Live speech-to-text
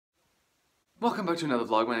Welcome back to another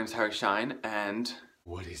vlog. My name's Schein, and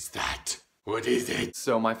what is that? What is it?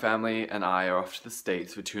 So my family and I are off to the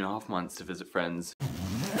States for 2.5 months to visit friends.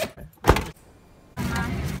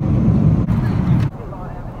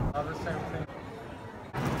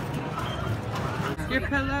 Your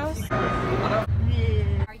pillows? Are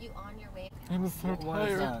you on your way? I'm so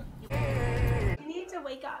tired. You need to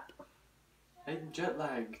wake up. I'm jet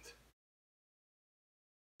lagged.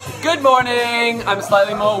 Good morning! I'm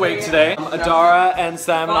slightly more awake today. Adara and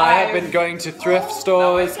Sam and I have been going to thrift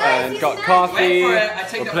stores and got coffee.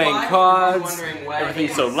 We're playing cards.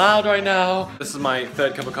 Everything's so loud right now. This is my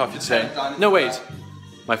 3rd cup of coffee today. No wait,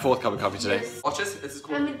 my 4th cup of coffee today. Watch this. This is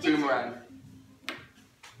called Boomerang.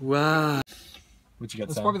 Wow. What'd you get, Sam?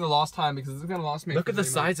 It's probably the last time because it's gonna last me. Look at the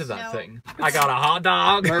size of that thing. I got a hot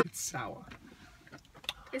dog. It's sour.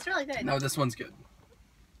 It's really good. No, this one's good.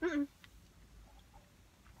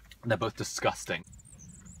 They're both disgusting.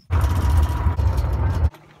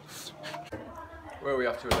 Where are we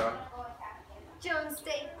off to, Adara? Jones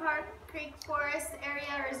State Park, Creek Forest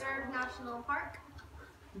Area Reserve National Park.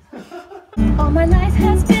 All my life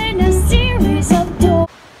has been a series of doors.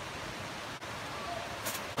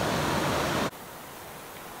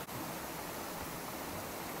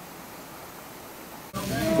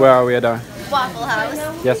 Where are we, Adara? Waffle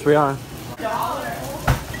House. Yes, we are.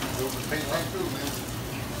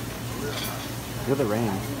 Look at the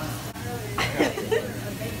rain.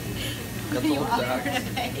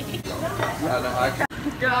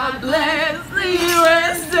 God bless the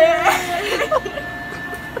USA.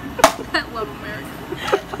 I love America.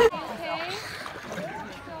 Okay.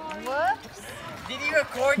 Whoops. Did you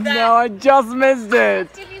record that? No, I just missed it.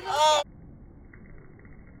 Oh.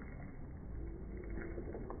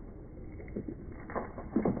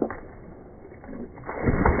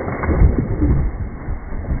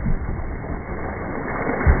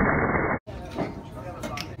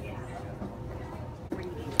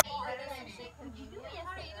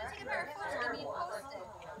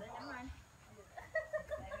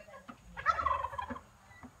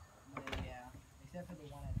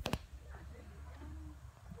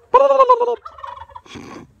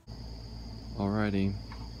 Alrighty,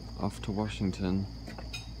 off to Washington.